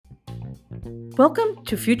Welcome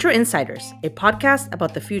to Future Insiders, a podcast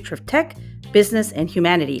about the future of tech, business, and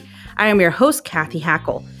humanity. I am your host, Kathy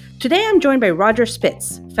Hackle. Today I'm joined by Roger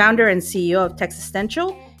Spitz, founder and CEO of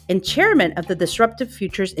Techsistential and chairman of the Disruptive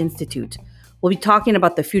Futures Institute. We'll be talking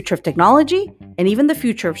about the future of technology and even the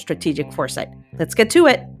future of strategic foresight. Let's get to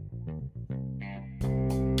it.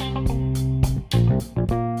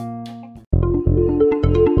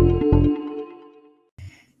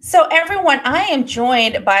 So everyone, I am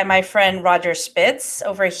joined by my friend Roger Spitz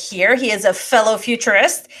over here. He is a fellow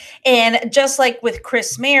futurist. And just like with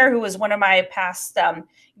Chris Mayer, who was one of my past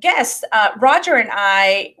guests, Roger and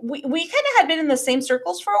I, we kind of had been in the same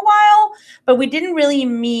circles for a while, but we didn't really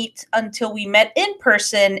meet until we met in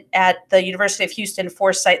person at the University of Houston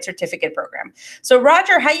Foresight Certificate Program. So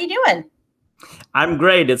Roger, how you doing? I'm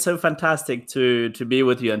great. It's so fantastic to be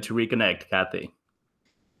with you and to reconnect, Kathy.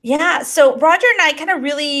 Yeah, so Roger and I kind of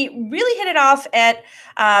really hit it off at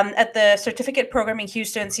the certificate program in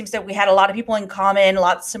Houston. It seems that we had a lot of people in common, a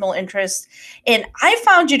lot of similar interests, and I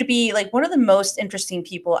found you to be like one of the most interesting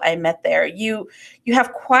people I met there. You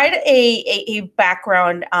have quite a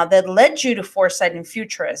background that led you to foresight and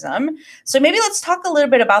futurism. So maybe let's talk a little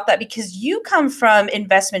bit about that, because you come from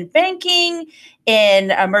investment banking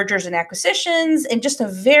and mergers and acquisitions, and just a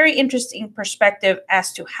very interesting perspective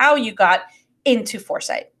as to how you got into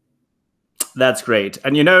foresight. That's great.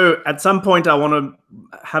 And at some point I want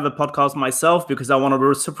to have a podcast myself, because I want to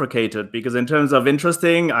reciprocate it, because in terms of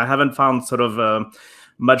interesting, I haven't found sort of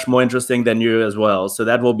much more interesting than you as well. So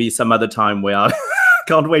that will be some other time where I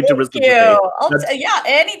can't wait to reciprocate. Yeah,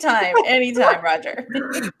 anytime, Roger.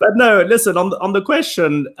 But no, listen, on the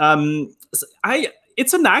question,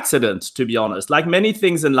 it's an accident, to be honest. Like many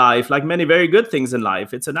things in life, like many very good things in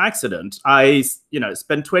life, it's an accident. I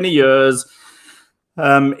spent 20 years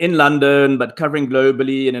in London, but covering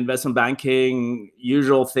globally in investment banking,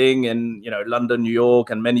 usual thing in London, New York,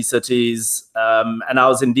 and many cities. And I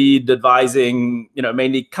was indeed advising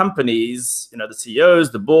mainly companies, the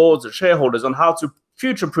CEOs, the boards, the shareholders, on how to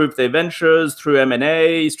future-proof their ventures through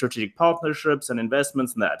M&A, strategic partnerships, and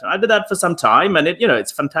investments in that. And I did that for some time, and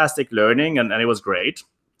it's fantastic learning, and it was great.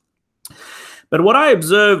 But what I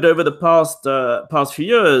observed over the past few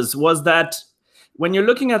years was that when you're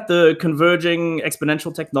looking at the converging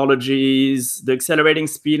exponential technologies, the accelerating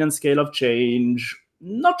speed and scale of change,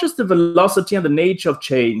 not just the velocity and the nature of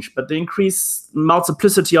change, but the increased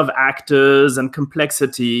multiplicity of actors and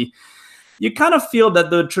complexity, you kind of feel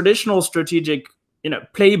that the traditional strategic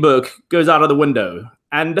playbook goes out of the window.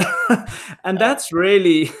 And and that's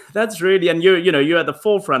really, and you're at the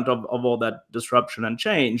forefront of all that disruption and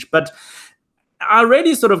change. But I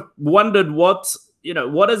really sort of wondered what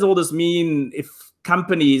does all this mean if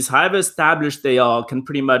companies, however established they are, can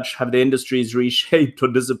pretty much have their industries reshaped or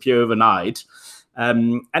disappear overnight.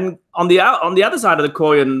 And on the other side of the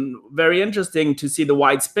coin, very interesting to see the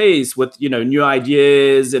white space with new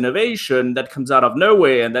ideas, innovation that comes out of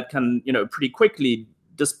nowhere and that can pretty quickly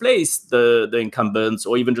displace the incumbents,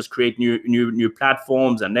 or even just create new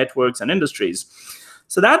platforms and networks and industries.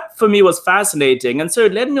 So that for me was fascinating. And so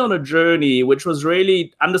it led me on a journey which was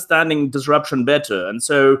really understanding disruption better. And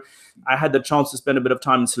so I had the chance to spend a bit of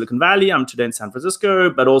time in Silicon Valley. I'm today in San Francisco,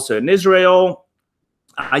 but also in Israel.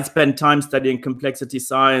 I spent time studying complexity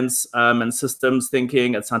science and systems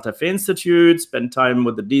thinking at Santa Fe Institute, spent time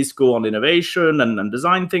with the D School on innovation and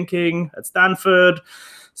design thinking at Stanford,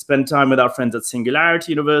 spent time with our friends at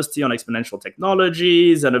Singularity University on exponential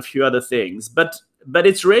technologies and a few other things. But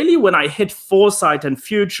it's really when I hit foresight and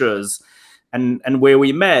futures and where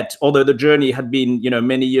we met, although the journey had been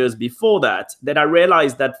many years before that I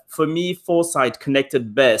realized that for me, foresight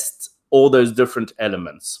connected best all those different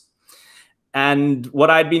elements. And what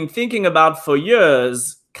I'd been thinking about for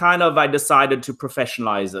years, I decided to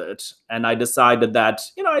professionalize it. And I decided that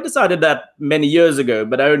many years ago,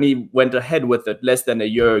 but I only went ahead with it less than a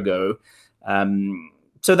year ago.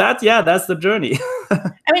 So that's the journey.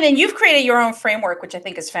 I mean, and you've created your own framework, which I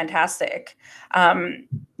think is fantastic.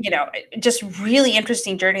 Just really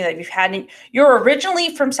interesting journey that you've had. You're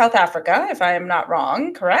originally from South Africa, if I am not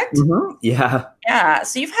wrong, correct? Mm-hmm. Yeah. Yeah.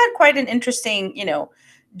 So you've had quite an interesting,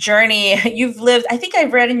 journey. You've lived, I think I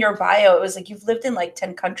read in your bio, it was like you've lived in like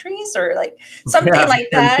 10 countries or like something like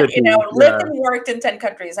that, lived and worked in 10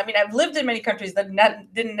 countries. I mean, I've lived in many countries that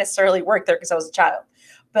didn't necessarily work there because I was a child.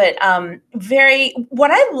 But what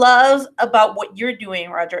I love about what you're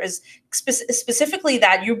doing, Roger, is specifically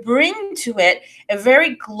that you bring to it a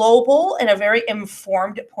very global and a very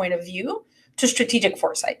informed point of view to strategic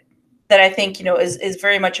foresight that I think, is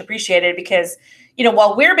very much appreciated, because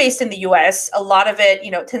while we're based in the US, a lot of it,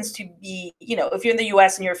 tends to be, if you're in the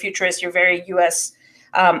US and you're a futurist, you're very US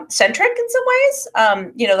centric in some ways.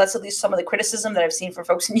 That's at least some of the criticism that I've seen from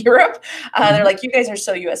folks in Europe. They're like, you guys are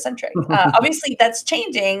so US centric. Obviously that's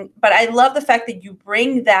changing, but I love the fact that you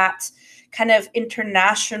bring that kind of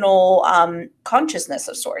international consciousness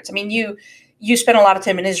of sorts. I mean, you spent a lot of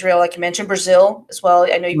time in Israel, like you mentioned, Brazil as well.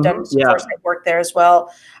 I know you've done some foresight work there as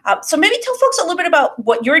well. So maybe tell folks a little bit about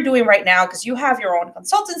what you're doing right now, because you have your own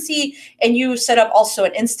consultancy and you set up also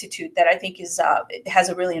an institute that I think has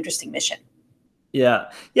a really interesting mission.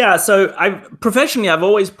 Yeah. So professionally, I've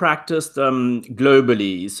always practiced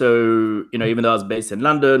globally. So, even though I was based in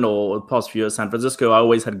London or the past few years San Francisco, I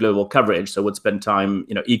always had global coverage. So I would spend time,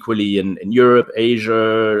 equally in Europe,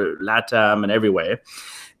 Asia, LATAM, and everywhere.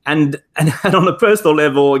 And on a personal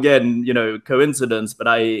level, again, coincidence, but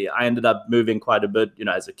I ended up moving quite a bit,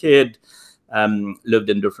 as a kid, lived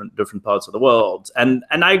in different parts of the world. And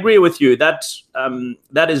I agree with you that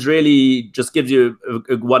that is really just gives you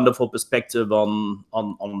a wonderful perspective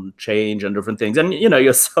on change and different things. And,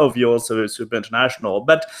 yourself, you're also super international.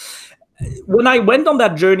 But when I went on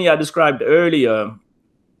that journey I described earlier,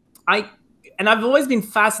 I've always been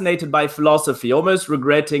fascinated by philosophy, almost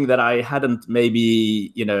regretting that I hadn't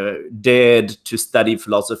maybe, dared to study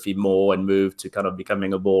philosophy more and move to kind of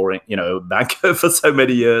becoming a boring, banker for so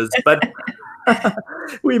many years. But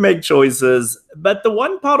we make choices. But the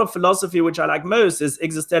one part of philosophy which I like most is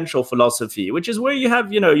existential philosophy, which is where you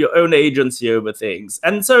have, your own agency over things.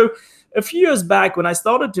 And so a few years back, when I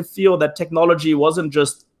started to feel that technology wasn't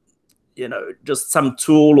just some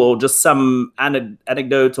tool or just some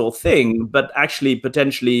anecdotal thing, but actually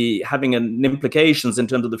potentially having an implications in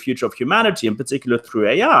terms of the future of humanity, in particular through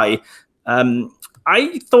AI,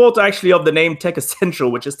 I thought actually of the name Tech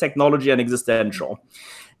Essential, which is technology and existential.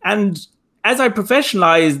 And as I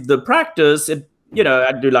professionalized the practice,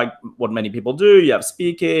 I do like what many people do. You have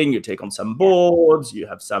speaking, you take on some boards, you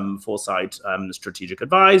have some foresight, strategic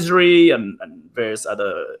advisory, and various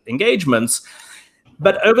other engagements.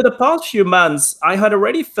 But over the past few months, I had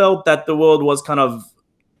already felt that the world was kind of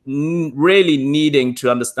really needing to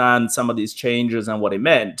understand some of these changes and what it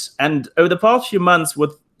meant. And over the past few months,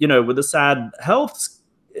 with the sad health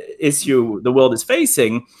issue the world is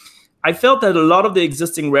facing, I felt that a lot of the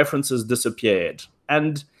existing references disappeared.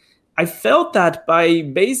 And I felt that by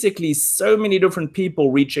basically so many different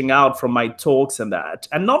people reaching out from my talks and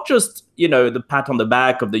not just, the pat on the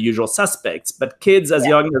back of the usual suspects, but kids as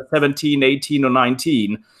young as 17, 18, or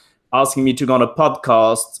 19 asking me to go on a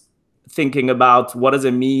podcast, thinking about what does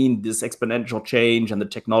it mean, this exponential change and the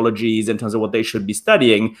technologies in terms of what they should be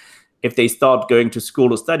studying if they start going to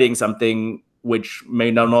school or studying something which may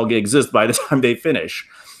no longer exist by the time they finish.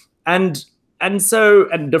 And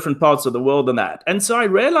different parts of the world and that. And so I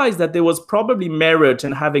realized that there was probably merit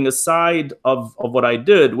in having a side of what I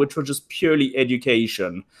did, which was just purely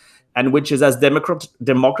education, and which is as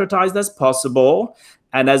democratized as possible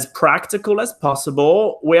and as practical as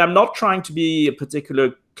possible, where I'm not trying to be a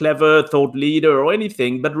particular clever thought leader or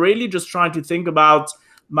anything, but really just trying to think about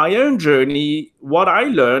my own journey, what I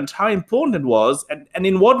learned, how important it was, and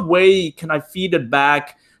in what way can I feed it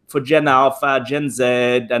back for Gen Alpha, Gen Z,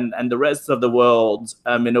 and the rest of the world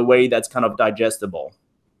in a way that's kind of digestible.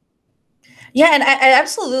 Yeah, and I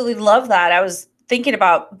absolutely love that. I was thinking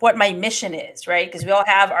about what my mission is, right? Because we all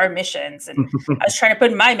have our missions, and I was trying to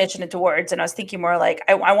put my mission into words, and I was thinking more like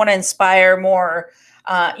I want to inspire more,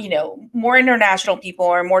 more international people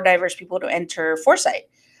or more diverse people to enter foresight,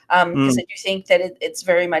 because I do think that it's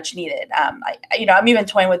very much needed. I'm even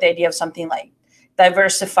toying with the idea of something like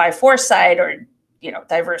diversify foresight or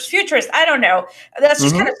diverse futurist. I don't know. That's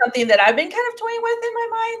just kind of something that I've been kind of toying with in my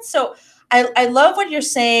mind. So I love what you're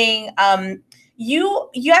saying. You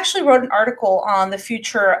actually wrote an article on the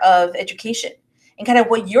future of education and kind of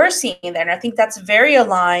what you're seeing there. And I think that's very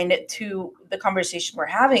aligned to the conversation we're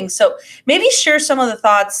having. So maybe share some of the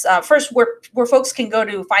thoughts first where folks can go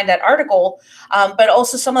to find that article, but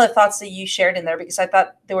also some of the thoughts that you shared in there, because I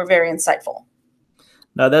thought they were very insightful.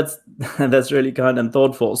 No, that's really kind and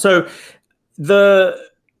thoughtful. So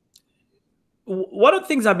one of the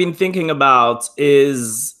things I've been thinking about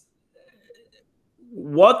is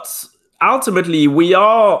what ultimately we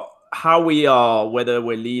are, how we are, whether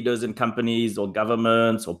we're leaders in companies or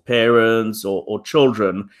governments or parents or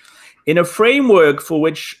children, in a framework for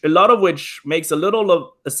which makes a little of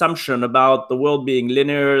assumption about the world being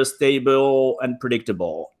linear, stable, and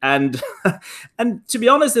predictable. And to be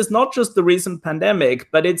honest, it's not just the recent pandemic,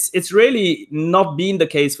 but it's really not been the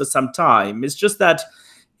case for some time. It's just that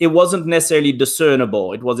it wasn't necessarily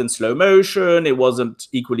discernible. It was in slow motion. It wasn't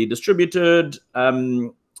equally distributed.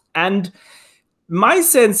 And my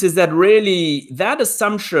sense is that really that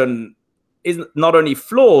assumption is not only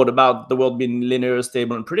flawed about the world being linear,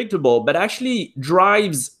 stable, and predictable, but actually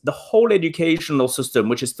drives the whole educational system,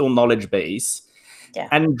 which is still knowledge-based,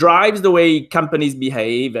 and drives the way companies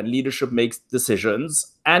behave and leadership makes decisions.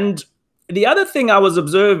 And the other thing I was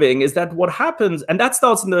observing is that what happens, and that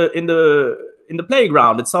starts in the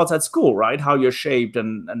playground, it starts at school, right? How you're shaped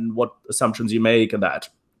and what assumptions you make and that,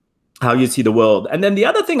 how you see the world. And then the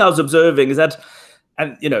other thing I was observing is that,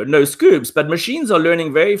 and no scoops, but machines are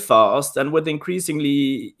learning very fast and with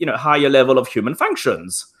increasingly higher level of human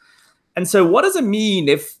functions. And so what does it mean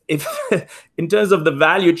if in terms of the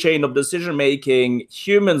value chain of decision making,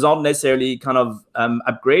 humans aren't necessarily kind of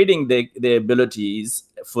upgrading their abilities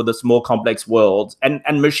for this more complex world,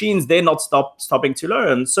 and machines, they're not stopping to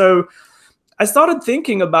learn? So I started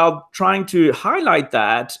thinking about trying to highlight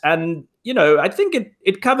that. And I think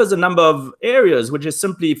it covers a number of areas, which is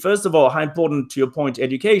simply, first of all, how important, to your point,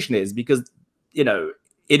 education is, because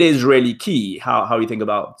it is really key how you think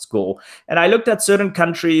about school. And I looked at certain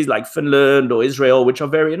countries like Finland or Israel, which are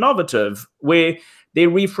very innovative, where they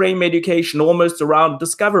reframe education almost around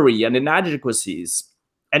discovery and inadequacies.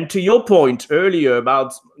 And to your point earlier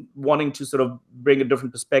about wanting to sort of bring in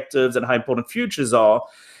different perspectives and how important futures are,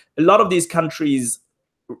 a lot of these countries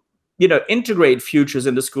integrate futures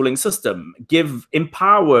in the schooling system,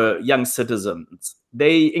 empower young citizens.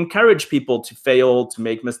 They encourage people to fail, to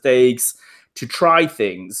make mistakes, to try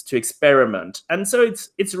things, to experiment. And so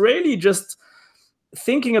it's really just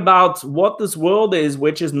thinking about what this world is,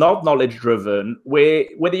 which is not knowledge driven, where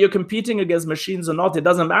whether you're competing against machines or not, it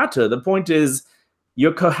doesn't matter. The point is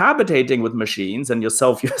you're cohabitating with machines, and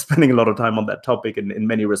yourself, you're spending a lot of time on that topic in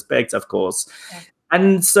many respects, of course. Yeah.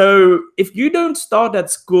 And so if you don't start at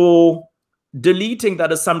school deleting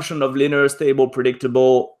that assumption of linear, stable,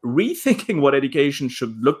 predictable, rethinking what education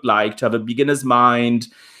should look like, to have a beginner's mind,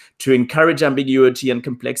 to encourage ambiguity and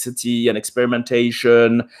complexity and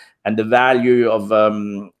experimentation and the value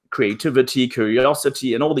of creativity,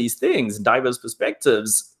 curiosity, and all these things, diverse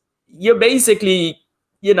perspectives, you're basically,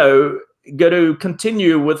 going to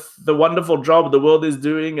continue with the wonderful job the world is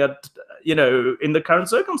doing at, in the current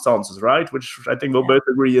circumstances, right? Which I think we'll both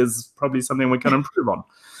agree is probably something we can improve on.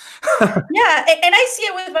 Yeah, and I see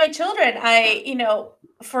it with my children.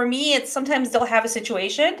 For me, it's sometimes they'll have a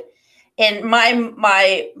situation, and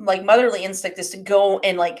my like motherly instinct is to go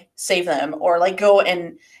and like save them, or like go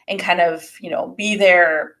and kind of be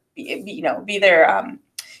their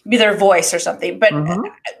voice or something. But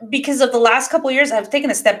because of the last couple of years, I've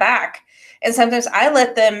taken a step back, and sometimes I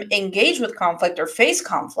let them engage with conflict or face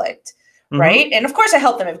conflict. Right. And of course I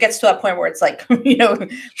help them if it gets to a point where it's like, like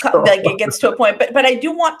it gets to a point, but I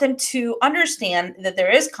do want them to understand that there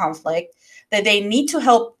is conflict, that they need to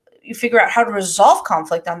help you figure out how to resolve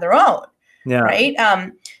conflict on their own. Yeah. Right.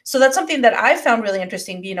 So that's something that I found really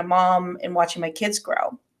interesting, being a mom and watching my kids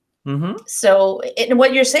grow. So and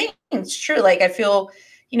what you're saying is true. Like, I feel,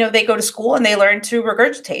 they go to school and they learn to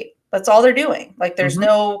regurgitate. That's all they're doing. Like, there's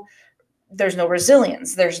no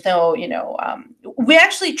resilience. There's no, we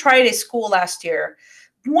actually tried a school last year,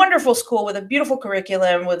 wonderful school with a beautiful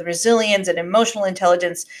curriculum with resilience and emotional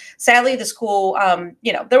intelligence. Sadly, the school,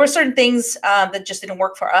 there were certain things that just didn't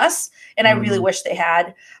work for us. And I really wish they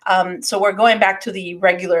had. So we're going back to the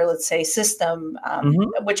regular, let's say, system,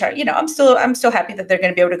 which I'm still happy that they're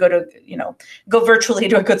going to be able to go to, go virtually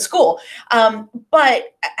to a good school.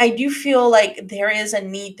 But I do feel like there is a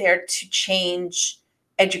need there to change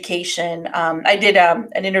education. I did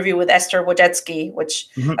an interview with Esther Wojcicki, which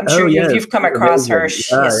I'm sure you've come across her.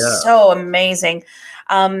 She is so amazing.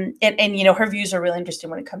 And her views are really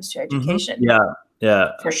interesting when it comes to education.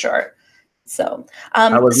 Yeah, for sure. So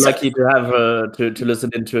I was lucky to have her to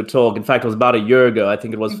listen into a talk. In fact, it was about a year ago. I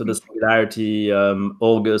think it was for the Singularity,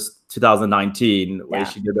 August 2019, where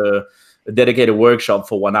she did a dedicated workshop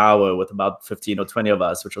for 1 hour with about 15 or 20 of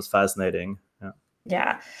us, which was fascinating.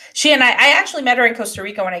 Yeah. She and I actually met her in Costa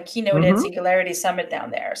Rica when I keynoted Singularity Summit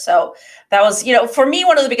down there. So that was, for me,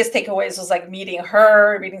 one of the biggest takeaways was like meeting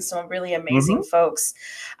her, meeting some really amazing folks.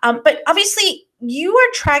 But obviously you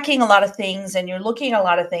are tracking a lot of things and you're looking at a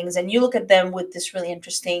lot of things, and you look at them with this really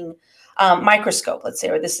interesting microscope, let's say,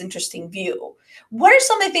 or this interesting view. What are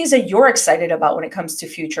some of the things that you're excited about when it comes to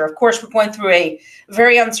future? Of course, we're going through a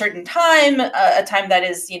very uncertain time, a time that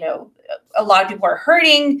is, a lot of people are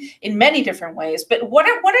hurting in many different ways. But what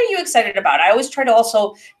are you excited about? I always try to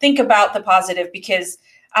also think about the positive, because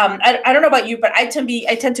I don't know about you, but I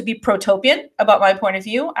tend to be protopian about my point of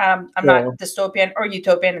view. I'm not dystopian or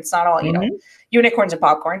utopian. It's not all, unicorns and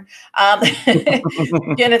popcorn. And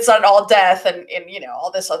it's not all death and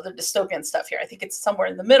all this other dystopian stuff here. I think it's somewhere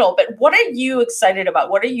in the middle. But what are you excited about?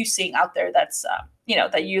 What are you seeing out there that's,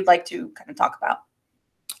 that you'd like to kind of talk about?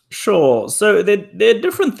 Sure. So there are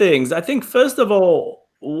different things. I think, first of all,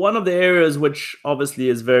 one of the areas which obviously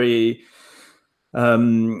is very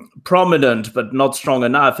prominent but not strong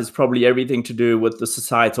enough is probably everything to do with the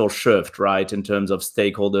societal shift, right, in terms of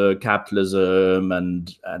stakeholder capitalism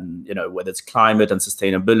and whether it's climate and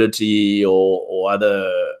sustainability or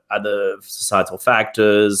other societal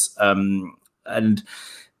factors, and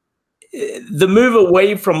the move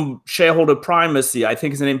away from shareholder primacy, I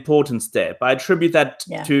think, is an important step. I attribute that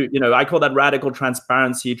to, I call that radical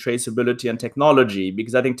transparency, traceability, and technology,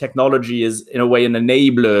 because I think technology is, in a way, an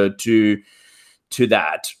enabler to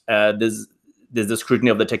that. There's the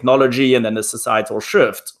scrutiny of the technology and then the societal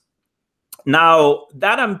shift. Now,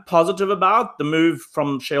 that I'm positive about, the move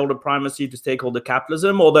from shareholder primacy to stakeholder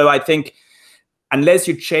capitalism, although I think unless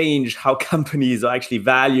you change how companies are actually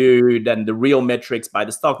valued and the real metrics by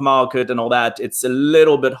the stock market and all that, it's a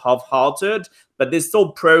little bit half-hearted, but there's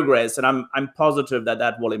still progress, and I'm positive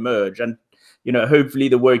that will emerge. And hopefully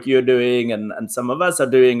the work you're doing and some of us are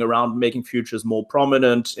doing around making futures more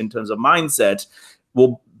prominent in terms of mindset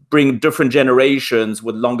will bring different generations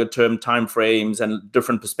with longer term timeframes and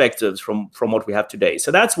different perspectives from what we have today.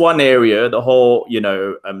 So that's one area, the whole,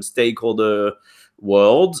 stakeholder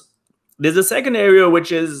world. There's a second area,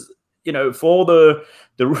 which is, for the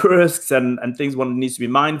risks and things one needs to be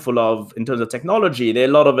mindful of in terms of technology. There are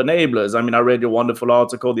a lot of enablers. I mean, I read your wonderful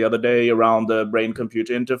article the other day around the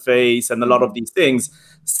brain-computer interface and a lot of these things.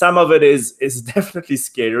 Some of it is definitely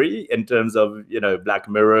scary in terms of, Black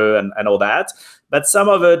Mirror and all that. But some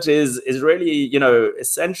of it is really,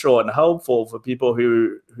 essential and helpful for people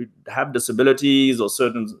who have disabilities or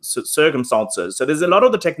certain circumstances. So there's a lot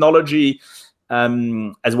of the technology,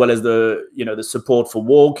 as well as the support for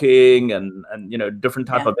walking and different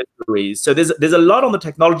type of injuries. So there's a lot on the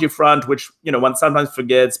technology front, which one sometimes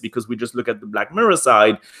forgets because we just look at the Black Mirror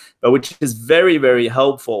side, but which is very, very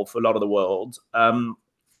helpful for a lot of the world.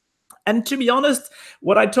 And to be honest,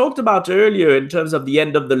 what I talked about earlier in terms of the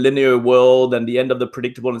end of the linear world and the end of the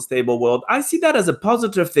predictable and stable world, I see that as a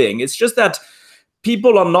positive thing. It's just that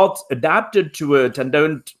people are not adapted to it and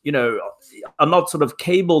are not sort of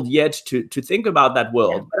cabled yet to think about that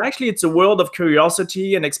world. But actually, it's a world of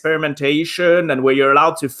curiosity and experimentation, and where you're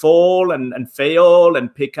allowed to fall and fail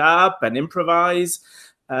and pick up and improvise.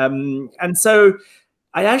 And so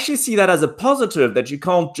I actually see that as a positive, that you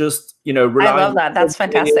can't just, rely I love that. That's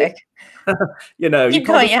fantastic. Keep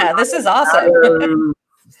going. Yeah, this is awesome.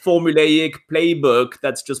 Formulaic playbook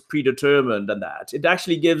that's just predetermined, and that it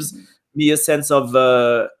actually gives me a sense of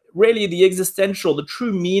really the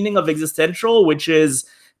true meaning of existential, which is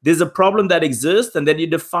there's a problem that exists, and then you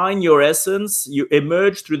define your essence, you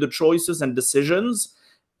emerge through the choices and decisions,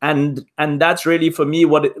 and that's really for me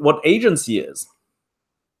what agency is.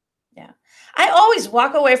 I always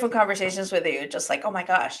walk away from conversations with you just like, oh my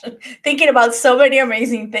gosh, thinking about so many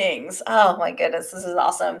amazing things. Oh my goodness, this is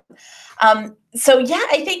awesome. So yeah,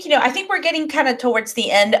 I think we're getting kind of towards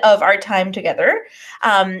the end of our time together.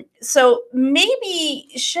 So maybe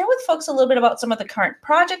share with folks a little bit about some of the current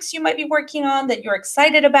projects you might be working on that you're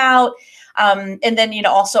excited about. And then,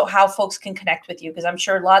 also how folks can connect with you, because I'm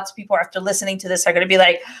sure lots of people after listening to this are going to be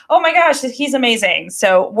like, oh my gosh, he's amazing.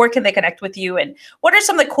 So where can they connect with you? And what are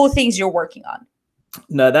some of the cool things you're working on?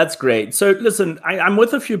 No, that's great. So listen, I'm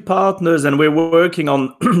with a few partners, and we're working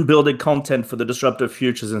on building content for the Disruptive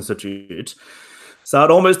Futures Institute. So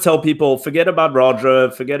I'd almost tell people, forget about Roger,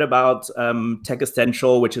 forget about Tech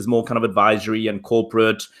Essential, which is more kind of advisory and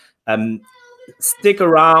corporate. Stick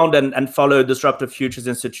around and follow Disruptive Futures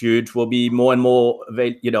Institute. We'll be more and more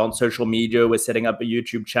on social media. We're setting up a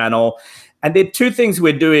YouTube channel. And there are two things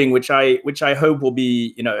we're doing, which I hope will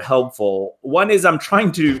be helpful. One is I'm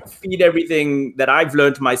trying to feed everything that I've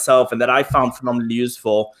learned myself and that I found phenomenally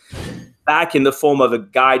useful back in the form of a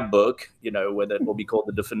guidebook, whether it will be called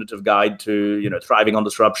the Definitive Guide to Thriving on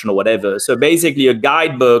Disruption or whatever. So basically a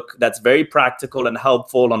guidebook that's very practical and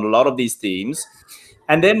helpful on a lot of these themes.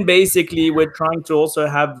 And then basically we're trying to also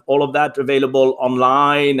have all of that available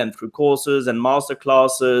online and through courses and master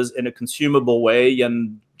classes in a consumable way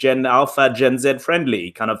and Gen Alpha, Gen Z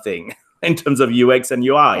friendly kind of thing in terms of UX and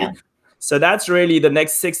UI. Yeah. So that's really the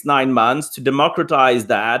next 6-9 months to democratize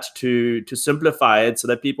that, to simplify it so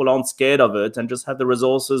that people aren't scared of it and just have the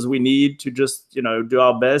resources we need to just, do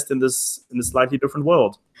our best in this slightly different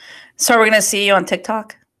world. So we're going to see you on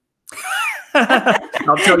TikTok?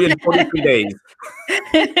 I'll tell you in 43 days.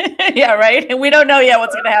 Yeah, right. And we don't know yet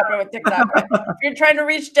what's going to happen with TikTok. Right? If you're trying to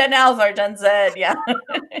reach Gen Alpha or Gen Z, yeah.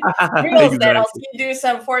 Reels, then I'll see you do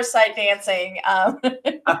some foresight dancing.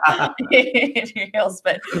 Reels,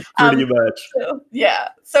 but pretty much. So, yeah.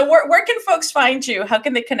 So where can folks find you? How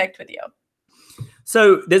can they connect with you?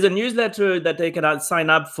 So there's a newsletter that they can sign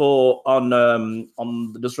up for on the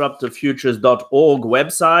disruptivefutures.org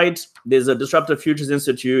website. There's a Disruptive Futures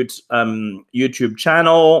Institute YouTube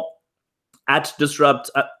channel at Disrupt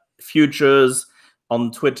Futures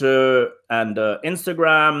on Twitter and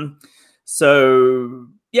Instagram. So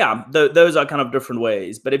yeah, those are kind of different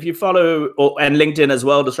ways. But if you follow, and LinkedIn as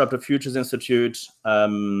well, Disruptive Futures Institute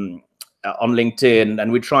on LinkedIn,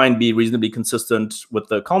 and we try and be reasonably consistent with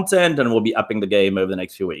the content, and we'll be upping the game over the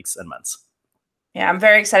next few weeks and months. Yeah, I'm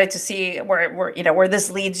very excited to see where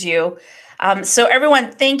this leads you. So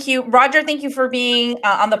everyone, thank you. Roger, thank you for being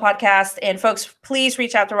on the podcast. And folks, please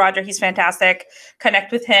reach out to Roger. He's fantastic.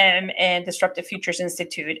 Connect with him and Disruptive Futures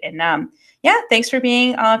Institute. And thanks for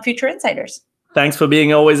being on Future Insiders. Thanks for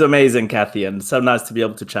being always amazing, Kathy. And so nice to be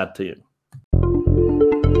able to chat to you.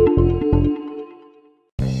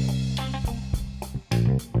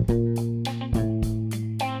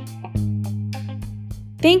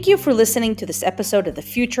 Thank you for listening to this episode of the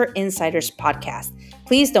Future Insiders podcast.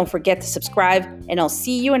 Please don't forget to subscribe, and I'll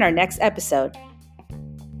see you in our next episode.